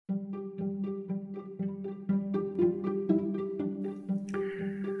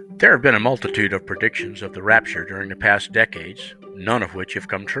There have been a multitude of predictions of the rapture during the past decades, none of which have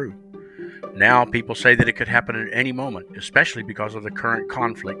come true. Now people say that it could happen at any moment, especially because of the current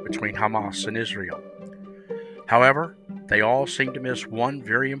conflict between Hamas and Israel. However, they all seem to miss one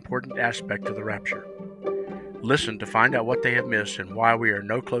very important aspect of the rapture. Listen to find out what they have missed and why we are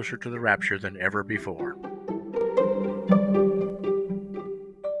no closer to the rapture than ever before.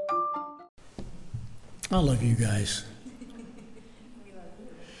 I love you guys.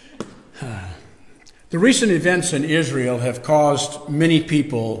 The recent events in Israel have caused many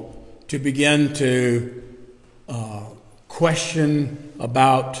people to begin to question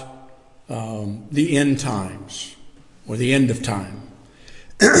about the end times or the end of time.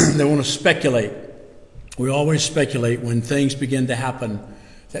 They want to speculate. We always speculate when things begin to happen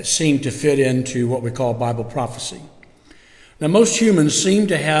that seem to fit into what we call Bible prophecy. Now, most humans seem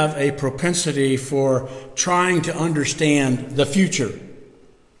to have a propensity for trying to understand the future.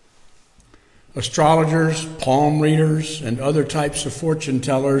 Astrologers, palm readers, and other types of fortune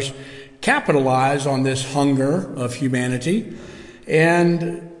tellers capitalize on this hunger of humanity,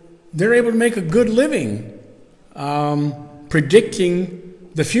 and they're able to make a good living predicting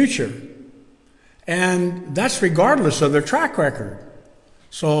the future. And that's regardless of their track record.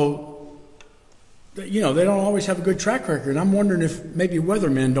 So, they don't always have a good track record. I'm wondering if maybe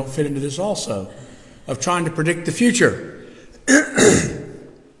weathermen don't fit into this also, of trying to predict the future.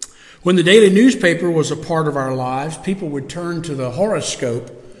 When the daily newspaper was a part of our lives, people would turn to the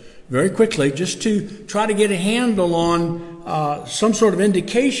horoscope very quickly just to try to get a handle on some sort of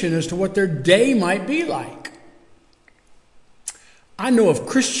indication as to what their day might be like. I know of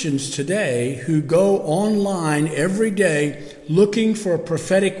Christians today who go online every day looking for a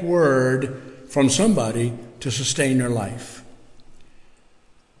prophetic word from somebody to sustain their life.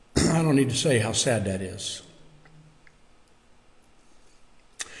 I don't need to say how sad that is.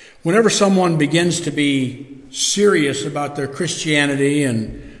 Whenever someone begins to be serious about their Christianity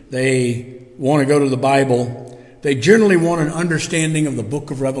and they want to go to the Bible, they generally want an understanding of the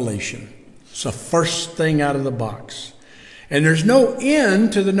book of Revelation. It's the first thing out of the box. And there's no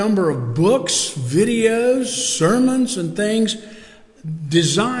end to the number of books, videos, sermons, and things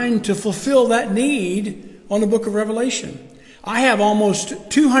designed to fulfill that need on the book of Revelation. I have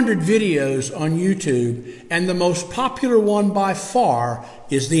almost 200 videos on YouTube, and the most popular one by far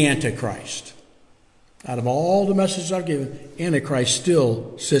is the Antichrist. Out of all the messages I've given, Antichrist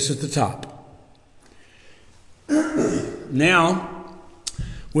still sits at the top. Now,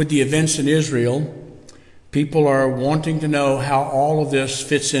 with the events in Israel, people are wanting to know how all of this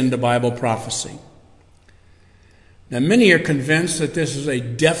fits into Bible prophecy. Now, many are convinced that this is a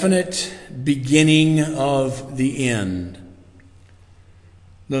definite beginning of the end.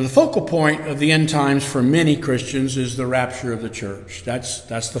 Now, the focal point of the end times for many Christians is the rapture of the church. That's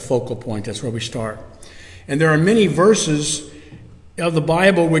the focal point. That's where we start. And there are many verses of the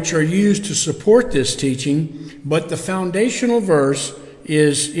Bible which are used to support this teaching, but the foundational verse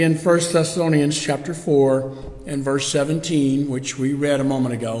is in 1 Thessalonians chapter 4 and verse 17, which we read a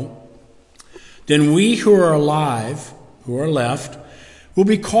moment ago. Then we who are alive, who are left, will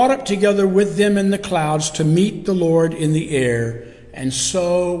be caught up together with them in the clouds to meet the Lord in the air, and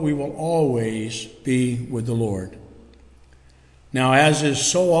so we will always be with the Lord. Now, as is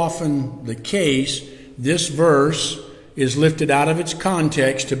so often the case, this verse is lifted out of its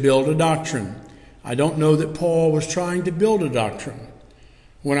context to build a doctrine. I don't know that Paul was trying to build a doctrine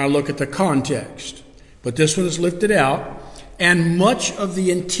when I look at the context, but this one is lifted out, and much of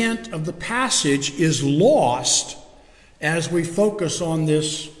the intent of the passage is lost as we focus on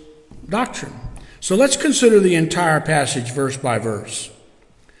this doctrine. So let's consider the entire passage verse by verse.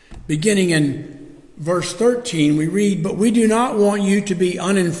 Beginning in verse 13, we read, "But we do not want you to be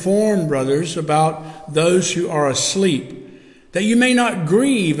uninformed, brothers, about those who are asleep, that you may not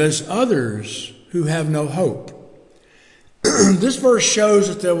grieve as others who have no hope." This verse shows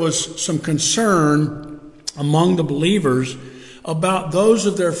that there was some concern among the believers about those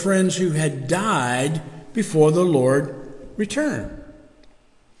of their friends who had died before the Lord returned.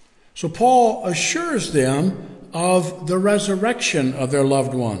 So Paul assures them of the resurrection of their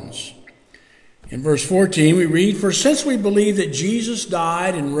loved ones. In verse 14 we read, "For since we believe that Jesus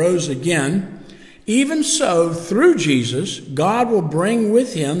died and rose again, even so through Jesus God will bring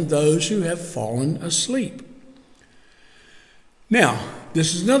with him those who have fallen asleep." Now,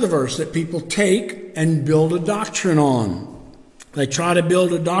 this is another verse that people take and build a doctrine on. They try to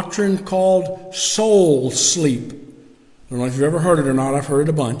build a doctrine called soul sleep. I don't know if you've ever heard it or not. I've heard it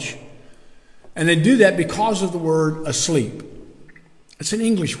a bunch. And they do that because of the word asleep. It's an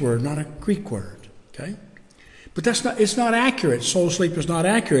English word, not a Greek word. Okay? But it's not accurate. Soul sleep is not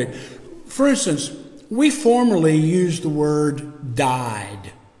accurate. For instance, we formerly used the word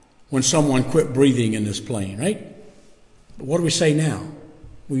died when someone quit breathing in this plane, right? But what do we say now?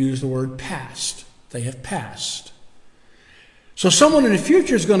 We use the word passed. They have passed. So someone in the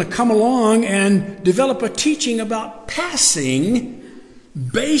future is going to come along and develop a teaching about passing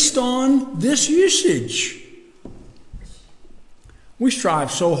based on this usage. We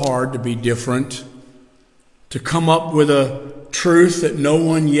strive so hard to be different, to come up with a truth that no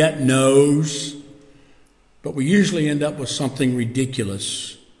one yet knows, but we usually end up with something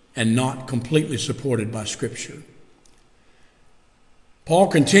ridiculous and not completely supported by Scripture. Paul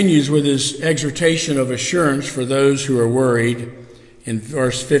continues with his exhortation of assurance for those who are worried. In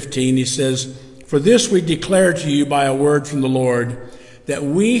verse 15, he says, "For this we declare to you by a word from the Lord, that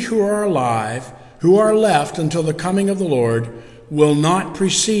we who are alive, who are left until the coming of the Lord, will not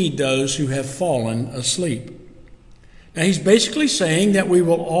precede those who have fallen asleep." Now he's basically saying that we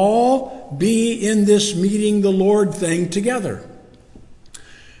will all be in this meeting the Lord thing together.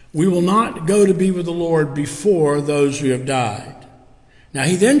 We will not go to be with the Lord before those who have died. Now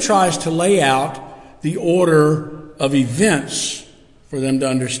he then tries to lay out the order of events for them to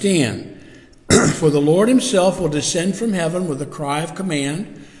understand. "For the Lord himself will descend from heaven with a cry of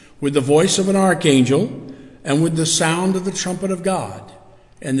command, with the voice of an archangel, and with the sound of the trumpet of God,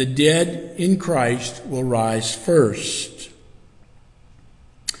 and the dead in Christ will rise first.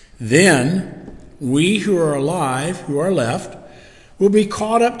 Then we who are alive, who are left, will be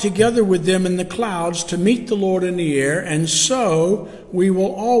caught up together with them in the clouds to meet the Lord in the air, and so we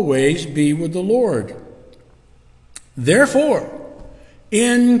will always be with the Lord. Therefore,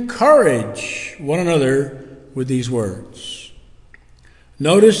 encourage one another with these words."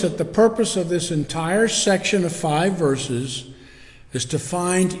 Notice that the purpose of this entire section of 5 verses is to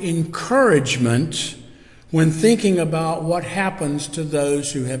find encouragement when thinking about what happens to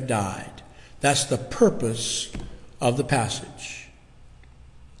those who have died. That's the purpose of the passage.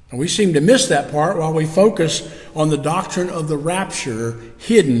 And we seem to miss that part while we focus on the doctrine of the rapture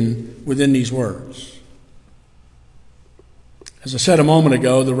hidden within these words. As I said a moment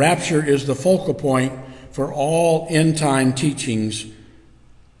ago, the rapture is the focal point for all end-time teachings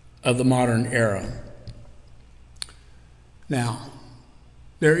of the modern era. Now,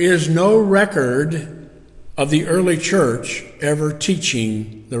 there is no record of the early church ever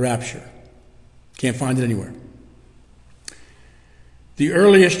teaching the rapture. Can't find it anywhere. The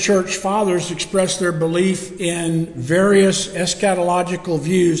earliest church fathers expressed their belief in various eschatological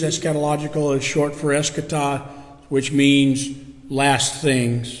views. Eschatological is short for eschatos, which means last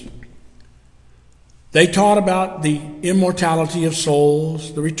things. They taught about the immortality of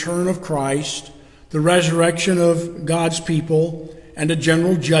souls, the return of Christ, the resurrection of God's people, and a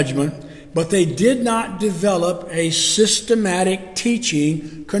general judgment, but they did not develop a systematic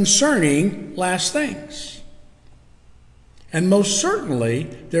teaching concerning last things. And most certainly,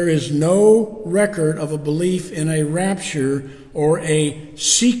 there is no record of a belief in a rapture or a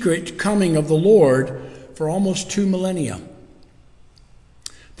secret coming of the Lord for almost 2 millennia.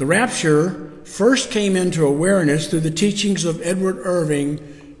 The rapture first came into awareness through the teachings of Edward Irving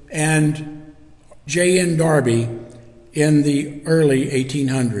and J.N. Darby in the early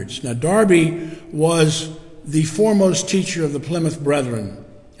 1800s. Now, Darby was the foremost teacher of the Plymouth Brethren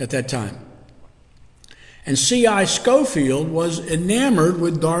at that time. And C.I. Scofield was enamored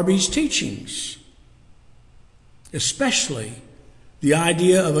with Darby's teachings, especially the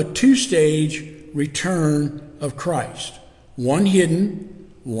idea of a 2-stage return of Christ, one hidden,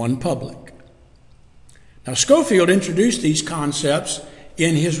 one public. Now, Scofield introduced these concepts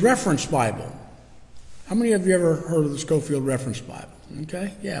in his reference Bible. How many of you ever heard of the Scofield Reference Bible?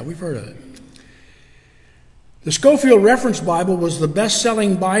 Okay, yeah, we've heard of it. The Scofield Reference Bible was the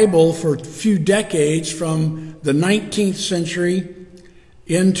best-selling Bible for a few decades from the 19th century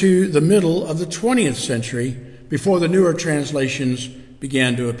into the middle of the 20th century before the newer translations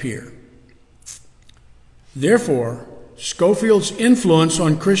began to appear. Therefore, Scofield's influence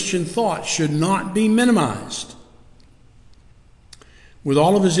on Christian thought should not be minimized. With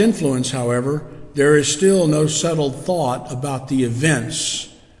all of his influence, however, there is still no settled thought about the events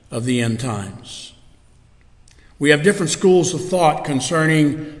of the end times. We have different schools of thought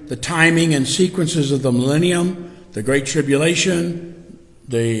concerning the timing and sequences of the millennium, the Great Tribulation,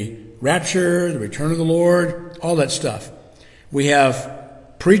 the rapture, the return of the Lord, all that stuff. We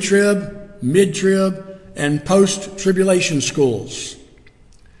have pre-trib, mid-trib, and post-tribulation schools.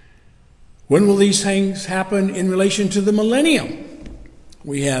 When will these things happen in relation to the millennium?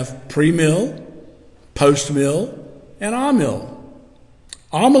 We have pre-mill, post-mill, and amill.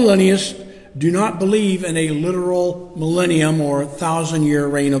 Amillennialists do not believe in a literal millennium or 1,000-year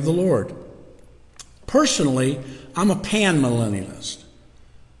reign of the Lord. Personally, I'm a pan-millennialist.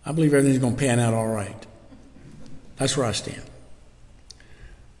 I believe everything's going to pan out all right. That's where I stand.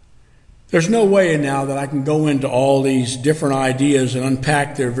 There's no way now that I can go into all these different ideas and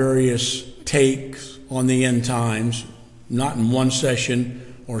unpack their various takes on the end times, not in one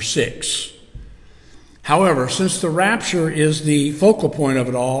session or 6. However, since the rapture is the focal point of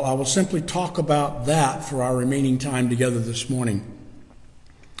it all, I will simply talk about that for our remaining time together this morning.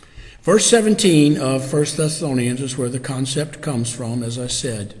 Verse 17 of 1 Thessalonians is where the concept comes from, as I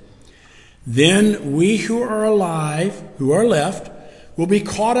said. Then we who are alive, who are left, will be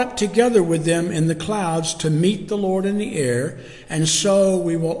caught up together with them in the clouds to meet the Lord in the air, and so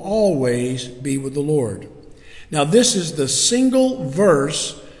we will always be with the Lord. Now, this is the single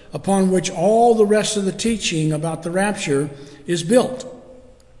verse upon which all the rest of the teaching about the rapture is built.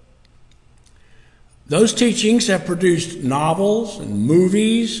 Those teachings have produced novels and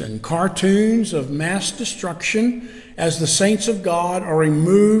movies and cartoons of mass destruction as the saints of God are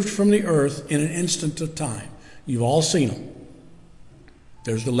removed from the earth in an instant of time. You've all seen them.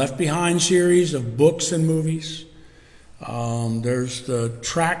 There's the Left Behind series of books and movies. There's the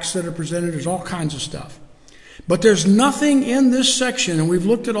tracts that are presented. There's all kinds of stuff. But there's nothing in this section, and we've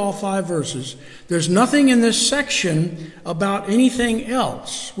looked at all 5 verses, there's nothing in this section about anything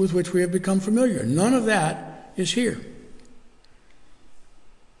else with which we have become familiar. None of that is here.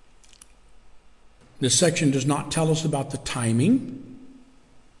 This section does not tell us about the timing,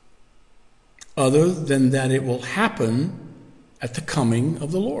 other than that it will happen at the coming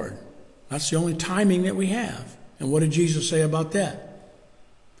of the Lord. That's the only timing that we have. And what did Jesus say about that?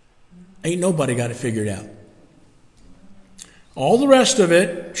 Ain't nobody got it figured out. All the rest of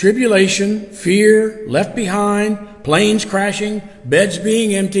it, tribulation, fear, left behind, planes crashing, beds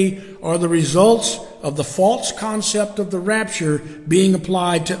being empty, are the results of the false concept of the rapture being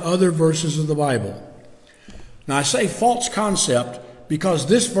applied to other verses of the Bible. Now, I say false concept because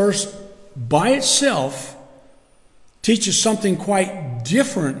this verse by itself teaches something quite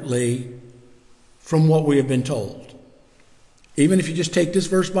differently from what we have been told. Even if you just take this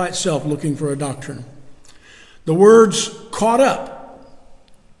verse by itself looking for a doctrine. The words caught up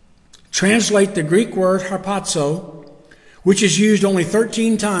translate the Greek word harpazo, which is used only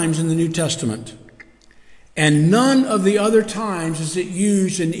 13 times in the New Testament. And none of the other times is it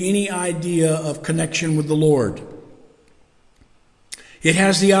used in any idea of connection with the Lord. It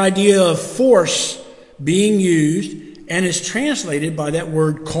has the idea of force being used and is translated by that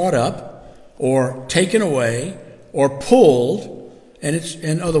word caught up or taken away or pulled, and it's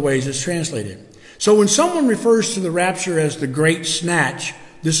in other ways it's translated. So when someone refers to the rapture as the great snatch,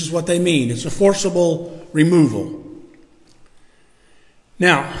 this is what they mean. It's a forcible removal.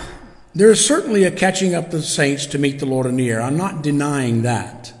 Now, there is certainly a catching up the saints to meet the Lord in the air. I'm not denying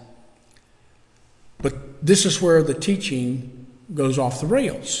that. But this is where the teaching goes off the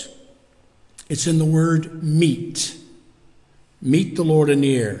rails. It's in the word meet. Meet the Lord in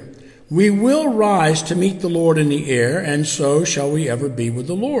the air. We will rise to meet the Lord in the air, and so shall we ever be with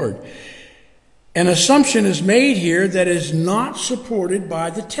the Lord. An assumption is made here that is not supported by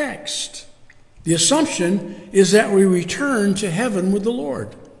the text. The assumption is that we return to heaven with the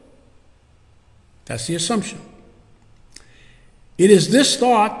Lord. That's the assumption. It is this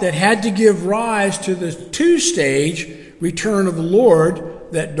thought that had to give rise to the 2-stage return of the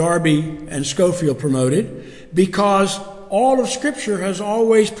Lord that Darby and Schofield promoted, because all of Scripture has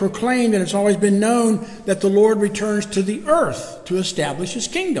always proclaimed and it's always been known that the Lord returns to the earth to establish His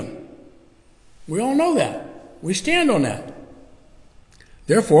kingdom. We all know that. We stand on that.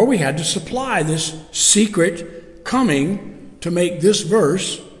 Therefore, we had to supply this secret coming to make this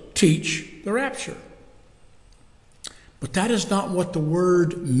verse teach the rapture. But that is not what the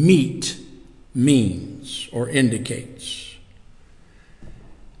word meet means or indicates.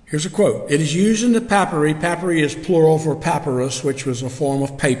 Here's a quote. It is used in the papyri. Papyri is plural for papyrus, which was a form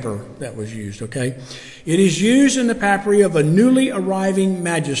of paper that was used, okay? It is used in the papyri of a newly arriving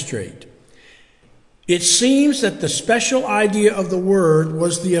magistrate. It seems that the special idea of the word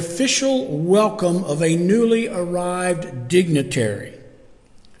was the official welcome of a newly arrived dignitary.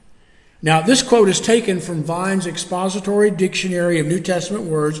 Now, this quote is taken from Vine's Expository Dictionary of New Testament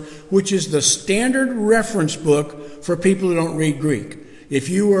Words, which is the standard reference book for people who don't read Greek. If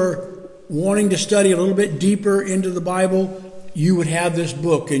you were wanting to study a little bit deeper into the Bible, you would have this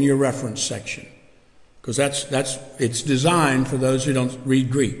book in your reference section, because it's designed for those who don't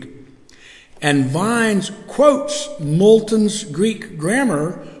read Greek. And Vines quotes Moulton's Greek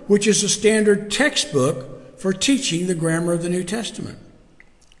grammar, which is a standard textbook for teaching the grammar of the New Testament.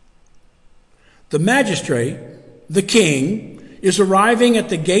 the magistrate, the king, is arriving at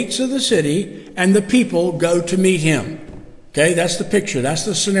the gates of the city, and the people go to meet him. Okay, that's the picture. That's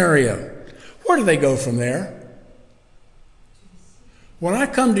the scenario. Where do they go from there? When I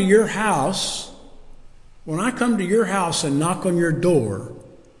come to your house and knock on your door,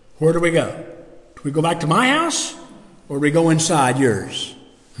 where do we go? Do we go back to my house, or do we go inside yours?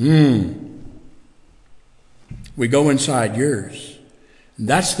 We go inside yours.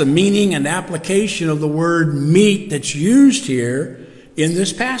 That's the meaning and application of the word meet that's used here in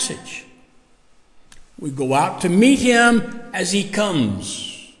this passage. We go out to meet him as he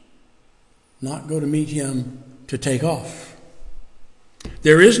comes, not go to meet him to take off.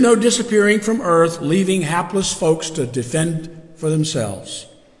 There is no disappearing from earth, leaving hapless folks to defend for themselves.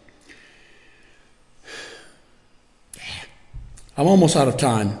 I'm almost out of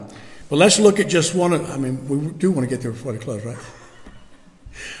time, but let's look at just one. We do want to get there before they close, right?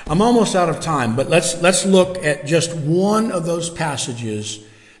 I'm almost out of time, but let's look at just one of those passages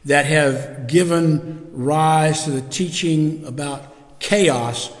that have given rise to the teaching about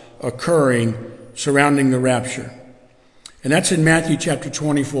chaos occurring surrounding the rapture. And that's in Matthew chapter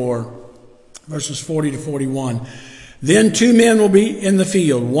 24, verses 40 to 41. Then 2 men will be in the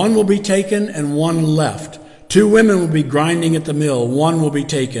field. One will be taken and one left. 2 women will be grinding at the mill. One will be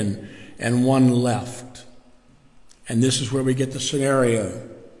taken and one left. And this is where we get the scenario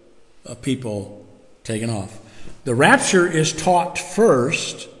of people taken off. The rapture is taught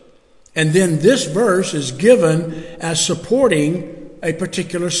first, and then this verse is given as supporting a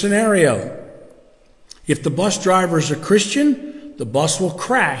particular scenario. If the bus driver is a Christian, the bus will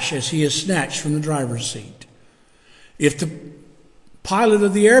crash as he is snatched from the driver's seat. If the pilot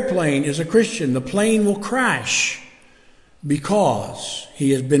of the airplane is a Christian, the plane will crash because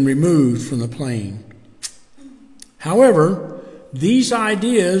he has been removed from the plane. However, these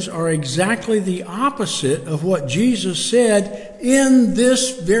ideas are exactly the opposite of what Jesus said in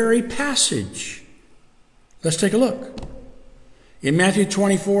this very passage. Let's take a look. In Matthew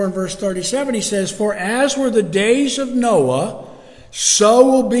 24 and verse 37, he says, "For as were the days of Noah, so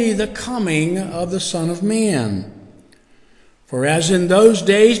will be the coming of the Son of Man. For as in those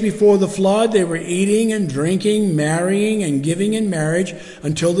days before the flood, they were eating and drinking, marrying and giving in marriage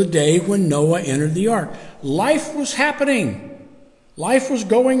until the day when Noah entered the ark." Life was happening. Life was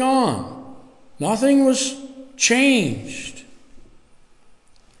going on. Nothing was changed.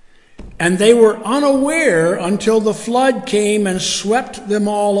 And they were unaware until the flood came and swept them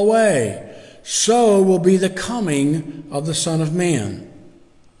all away. So will be the coming of the Son of Man.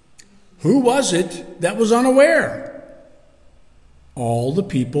 Who was it that was unaware? All the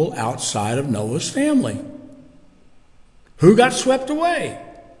people outside of Noah's family. Who got swept away?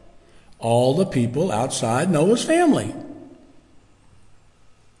 All the people outside Noah's family.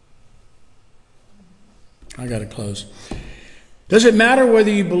 I got to close. Does it matter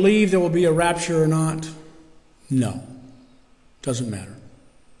whether you believe there will be a rapture or not? No, doesn't matter.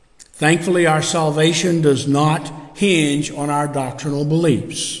 Thankfully, our salvation does not hinge on our doctrinal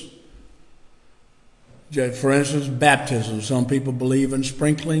beliefs. For instance, baptism. Some people believe in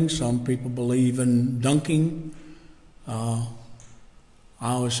sprinkling. Some people believe in dunking. I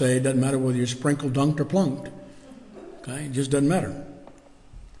always say it doesn't matter whether you're sprinkled, dunked, or plunked. Okay, it just doesn't matter.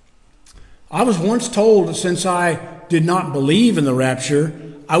 I was once told that since I did not believe in the rapture,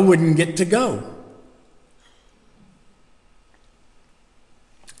 I wouldn't get to go.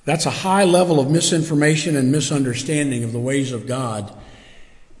 That's a high level of misinformation and misunderstanding of the ways of God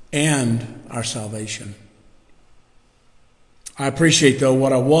and our salvation. I appreciate, though,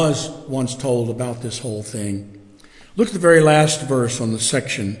 what I was once told about this whole thing. Look at the very last verse on the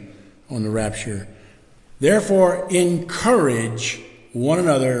section on the rapture. Therefore, encourage one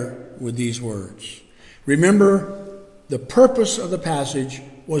another with these words. Remember, the purpose of the passage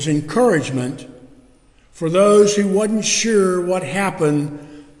was encouragement for those who wasn't sure what happened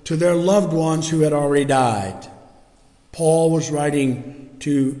to their loved ones who had already died. Paul was writing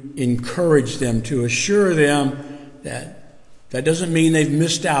to encourage them, to assure them that doesn't mean they've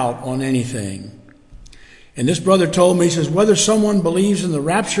missed out on anything. And this brother told me, he says, whether someone believes in the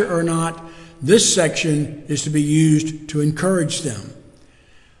rapture or not, this section is to be used to encourage them.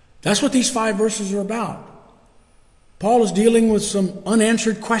 That's what these 5 verses are about. Paul is dealing with some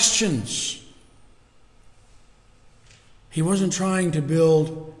unanswered questions. He wasn't trying to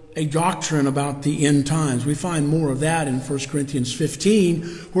build a doctrine about the end times. We find more of that in 1 Corinthians 15,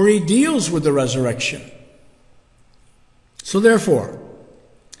 where he deals with the resurrection. So therefore,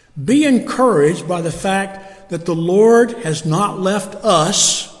 be encouraged by the fact that the Lord has not left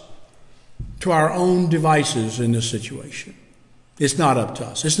us to our own devices in this situation. It's not up to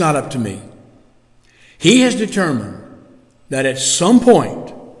us. It's not up to me. He has determined that at some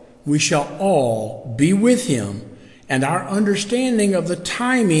point we shall all be with him, and our understanding of the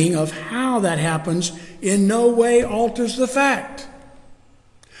timing of how that happens in no way alters the fact.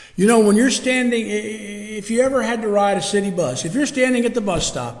 You know, when you're standing, if you ever had to ride a city bus, if you're standing at the bus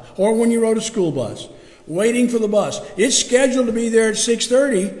stop, or when you rode a school bus, waiting for the bus, it's scheduled to be there at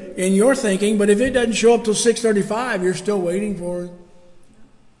 6:30 in your thinking, but if it doesn't show up till 6:35, you're still waiting for it.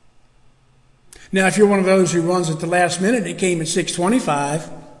 Now, if you're one of those who runs at the last minute, it came at 6:25,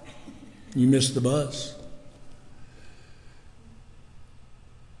 you missed the bus.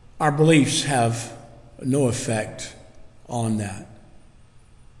 Our beliefs have no effect on that.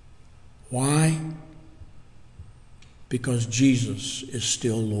 Why? Because Jesus is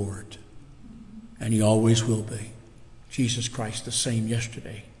still Lord, and he always will be. Jesus Christ the same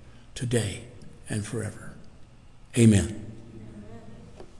yesterday, today, and forever. Amen.